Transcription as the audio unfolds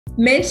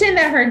Mention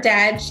that her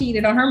dad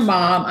cheated on her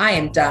mom. I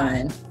am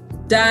done.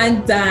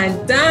 Done,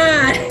 done,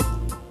 done.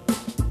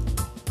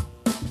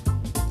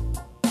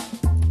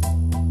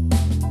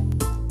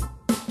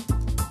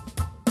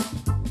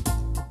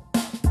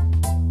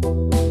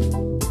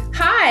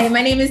 Hi,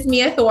 my name is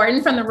Mia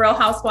Thornton from the Real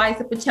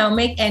Housewives of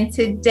Potomac, and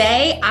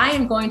today I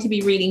am going to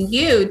be reading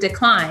you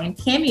decline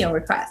Cameo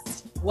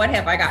request. What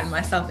have I gotten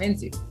myself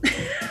into?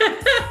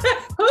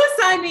 Who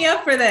signed me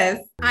up for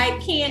this? I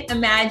can't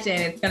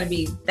imagine it's going to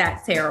be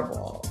that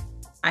terrible.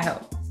 I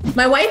hope.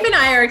 My wife and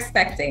I are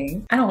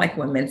expecting. I don't like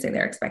when men say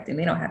they're expecting.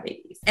 They don't have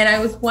babies. And I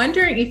was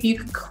wondering if you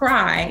could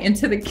cry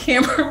into the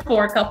camera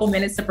for a couple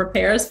minutes to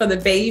prepare us for the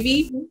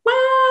baby.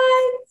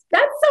 What?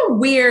 That's a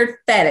weird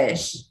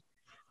fetish.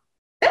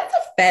 That's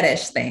a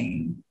fetish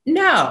thing.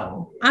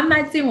 No, I'm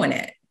not doing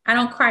it. I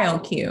don't cry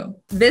on cue.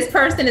 This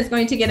person is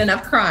going to get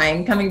enough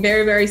crying coming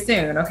very, very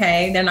soon,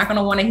 okay? They're not going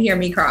to want to hear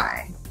me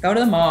cry. Go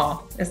to the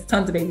mall. There's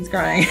tons of babies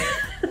crying.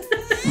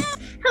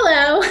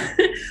 Hello.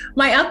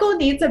 My uncle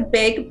needs a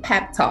big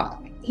pep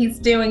talk. He's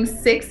doing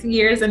 6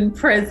 years in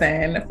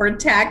prison for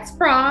tax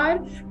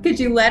fraud. Could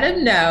you let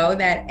him know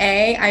that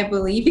A, I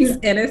believe he's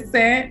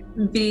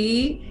innocent.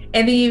 B,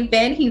 in the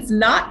event he's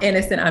not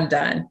innocent, I'm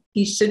done.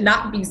 He should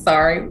not be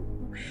sorry.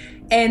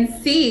 And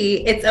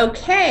C, it's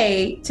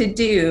okay to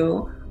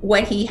do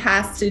what he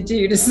has to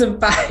do to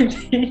survive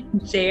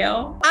in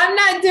jail. I'm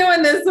not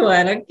doing this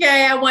one,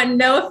 okay? I want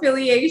no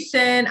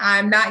affiliation.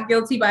 I'm not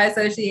guilty by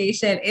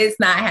association. It's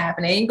not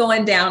happening. It ain't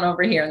going down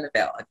over here in the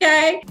Ville,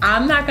 okay?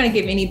 I'm not gonna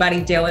give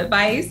anybody jail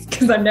advice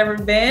because I've never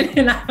been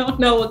and I don't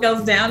know what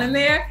goes down in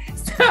there.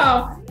 So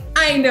I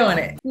ain't doing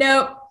it.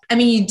 Nope. I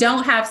mean, you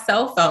don't have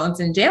cell phones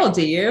in jail,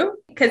 do you?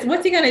 Because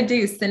what's he gonna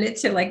do? Send it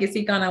to, like, is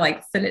he gonna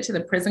like send it to the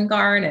prison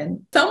guard?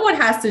 And someone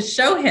has to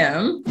show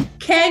him.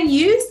 Can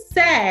you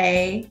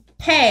say,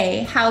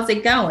 hey, how's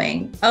it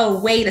going?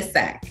 Oh, wait a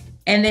sec.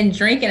 And then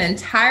drink an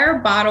entire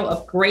bottle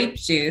of grape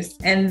juice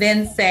and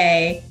then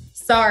say,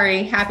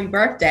 sorry, happy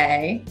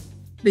birthday.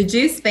 The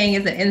juice thing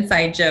is an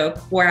inside joke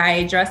where I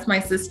address my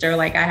sister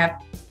like I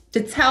have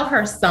to tell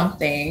her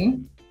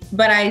something,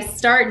 but I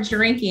start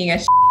drinking a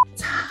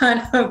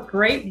ton of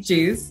grape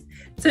juice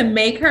to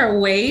make her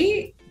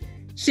wait.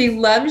 She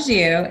loves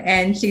you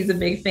and she's a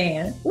big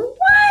fan. What?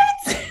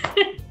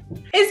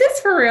 Is this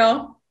for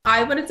real?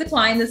 I would have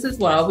declined this as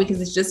well because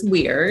it's just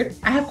weird.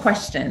 I have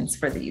questions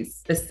for the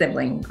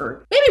sibling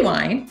group. Maybe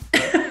wine.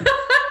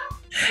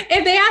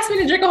 If they ask me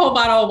to drink a whole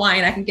bottle of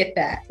wine, I can get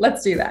that.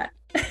 Let's do that.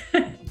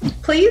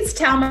 Please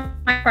tell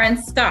my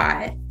friend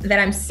Scott that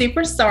I'm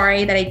super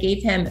sorry that I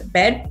gave him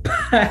bed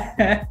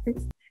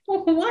bugs.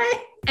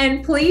 What?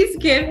 And please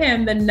give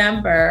him the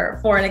number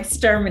for an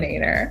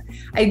exterminator.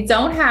 I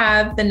don't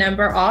have the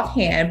number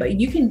offhand, but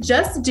you can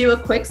just do a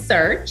quick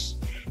search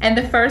and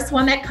the first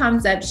one that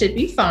comes up should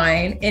be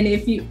fine. And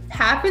if you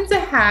happen to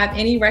have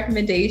any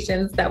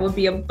recommendations that would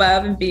be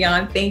above and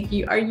beyond, thank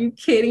you. Are you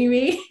kidding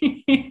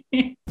me?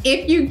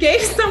 If you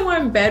gave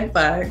someone bed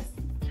bugs,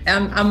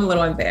 I'm a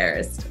little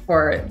embarrassed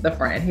for the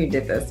friend who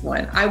did this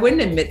one. I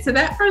wouldn't admit to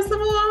that, first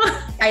of all.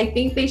 I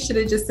think they should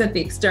have just sent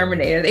the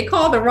exterminator. They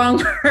called the wrong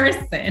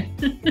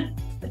person.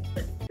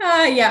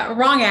 Yeah,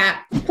 wrong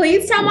app.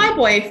 Please tell my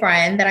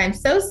boyfriend that I'm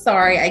so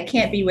sorry I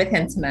can't be with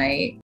him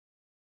tonight.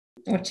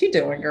 What you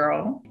doing,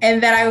 girl?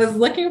 And that I was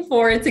looking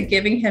forward to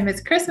giving him his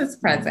Christmas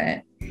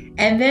present.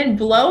 And then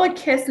blow a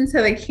kiss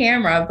into the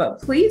camera, but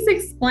please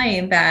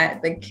explain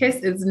that the kiss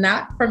is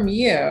not from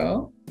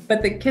you,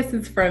 but the kiss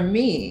is from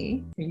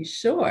me. Are you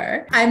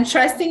sure? I'm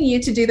trusting you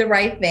to do the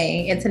right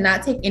thing and to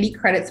not take any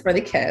credits for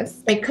the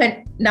kiss. It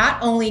could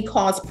not only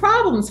cause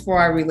problems for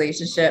our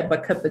relationship,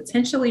 but could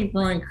potentially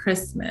ruin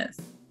Christmas.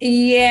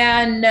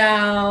 Yeah,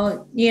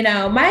 no, you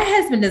know, my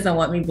husband doesn't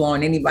want me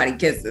blowing anybody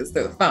kisses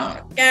through the phone,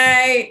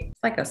 okay?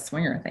 It's like a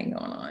swinger thing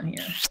going on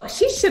here.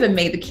 She should have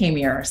made the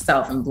cameo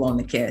herself and blown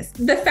the kiss.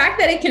 The fact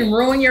that it can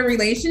ruin your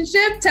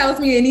relationship tells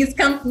me it needs to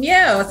come from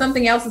you.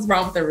 Something else is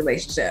wrong with the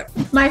relationship.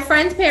 My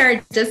friend's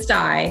parent just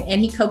died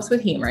and he copes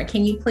with humor.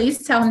 Can you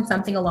please tell him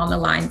something along the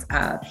lines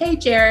of, hey,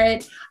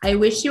 Jared, I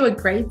wish you a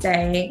great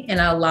day and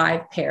a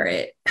live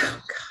parrot.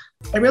 Oh,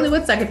 God. It really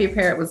would suck if your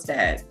parrot was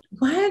dead.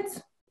 What?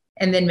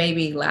 And then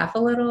maybe laugh a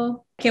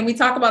little. Can we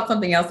talk about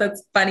something else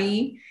that's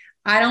funny?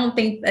 I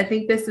think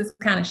this is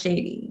kind of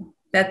shady.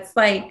 That's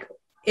like,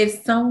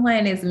 if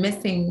someone is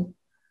missing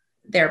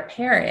their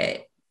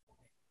parrot,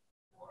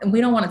 we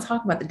don't want to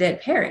talk about the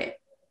dead parrot.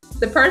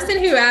 The person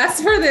who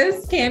asked for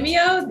this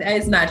cameo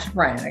is not your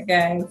friend,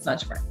 okay? It's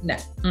not your friend,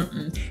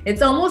 no.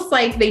 It's almost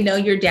like they know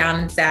you're down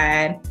and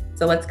sad.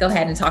 So let's go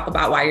ahead and talk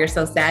about why you're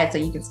so sad so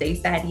you can stay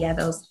sad. Yeah,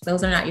 those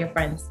are not your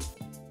friends.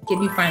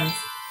 Give you friends.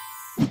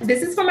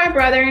 This is for my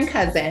brother and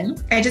cousin.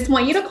 I just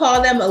want you to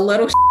call them a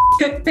little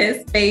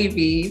pissed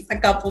babies a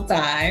couple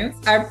times.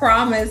 I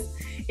promise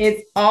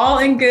it's all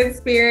in good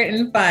spirit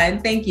and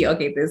fun. Thank you.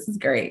 Okay, this is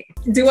great.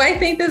 Do I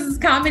think this is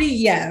comedy?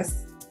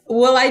 Yes.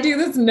 Will I do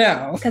this?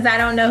 No, because I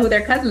don't know who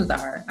their cousins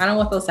are. I don't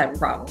want those type of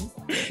problems.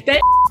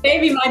 That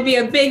baby might be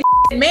a big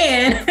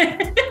man.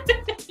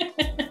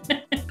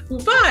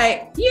 But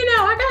But, you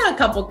know, I got a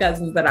couple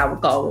cousins that I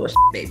would call little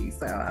babies.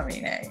 So, I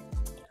mean, hey,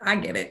 I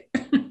get it.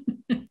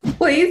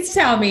 Please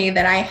tell me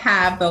that I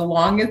have the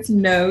longest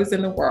nose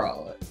in the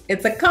world.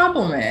 It's a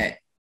compliment.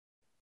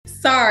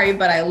 Sorry,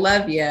 but I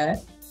love you.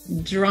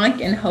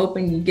 Drunk and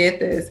hoping you get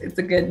this. It's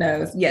a good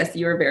nose. Yes,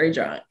 you are very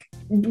drunk.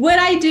 Would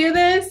I do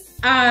this?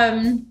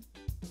 God,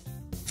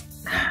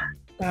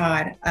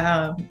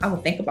 I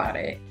would think about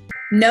it.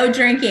 No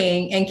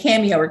drinking and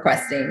Cameo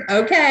requesting.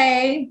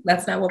 Okay,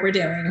 that's not what we're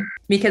doing.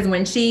 Because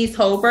when she's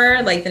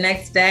sober, like the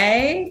next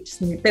day,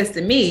 she's pissed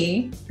at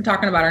me for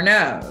talking about her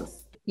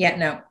nose. Yeah,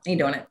 no, ain't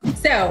doing it.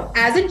 So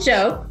as a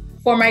joke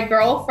for my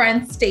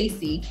girlfriend,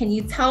 Stacy, can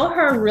you tell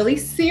her really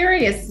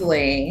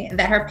seriously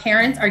that her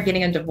parents are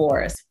getting a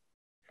divorce?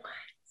 What?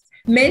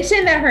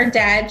 Mention that her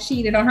dad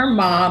cheated on her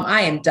mom.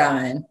 I am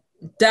done.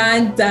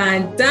 Done,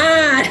 done,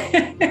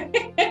 done.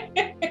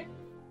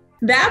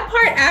 That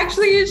part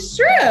actually is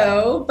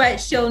true, but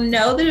she'll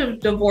know the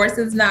divorce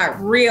is not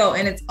real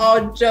and it's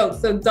all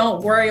jokes. So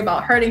don't worry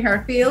about hurting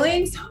her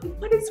feelings.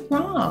 What is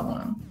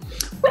wrong?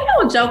 We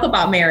don't joke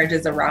about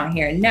marriages around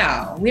here.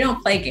 No, we don't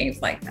play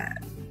games like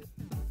that.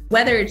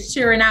 Whether it's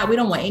true or not, we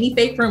don't want any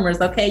fake rumors,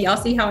 okay? Y'all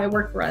see how it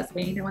worked for us.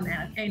 We ain't doing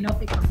that, okay? No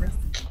fake rumors.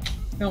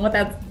 We don't want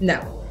that,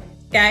 no,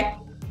 okay?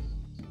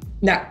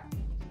 No,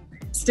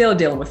 still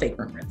dealing with fake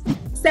rumors.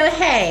 So,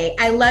 hey,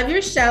 I love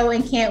your show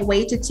and can't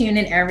wait to tune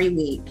in every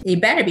week. You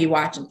better be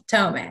watching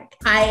Potomac.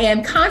 I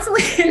am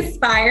constantly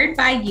inspired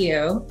by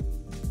you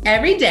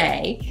every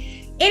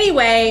day.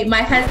 Anyway,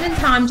 my husband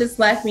Tom just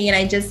left me and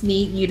I just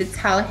need you to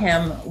tell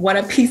him what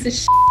a piece of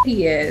shit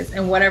he is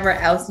and whatever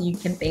else you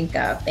can think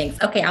of. Thanks.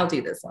 Okay, I'll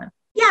do this one.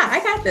 Yeah, I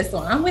got this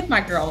one. I'm with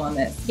my girl on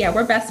this. Yeah,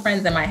 we're best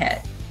friends in my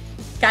head.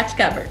 Got you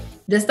covered.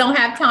 Just don't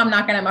have Tom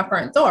knocking at my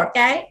front door,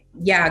 okay?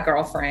 Yeah,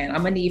 girlfriend,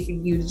 I'm gonna need for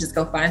you to just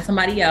go find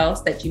somebody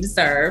else that you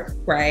deserve,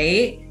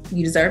 right?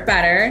 You deserve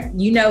better.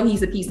 You know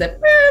he's a piece of,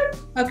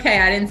 okay,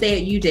 I didn't say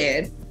it, you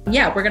did.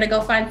 Yeah, we're gonna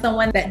go find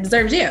someone that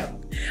deserves you.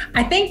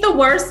 I think the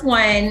worst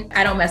one,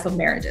 I don't mess with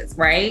marriages,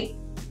 right?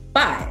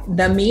 But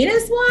the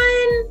meanest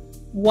one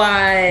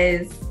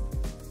was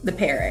the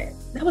parrot.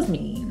 That was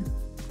mean.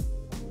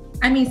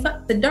 I mean,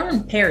 the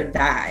darn parrot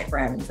died, for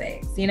heaven's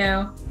sakes, you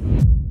know?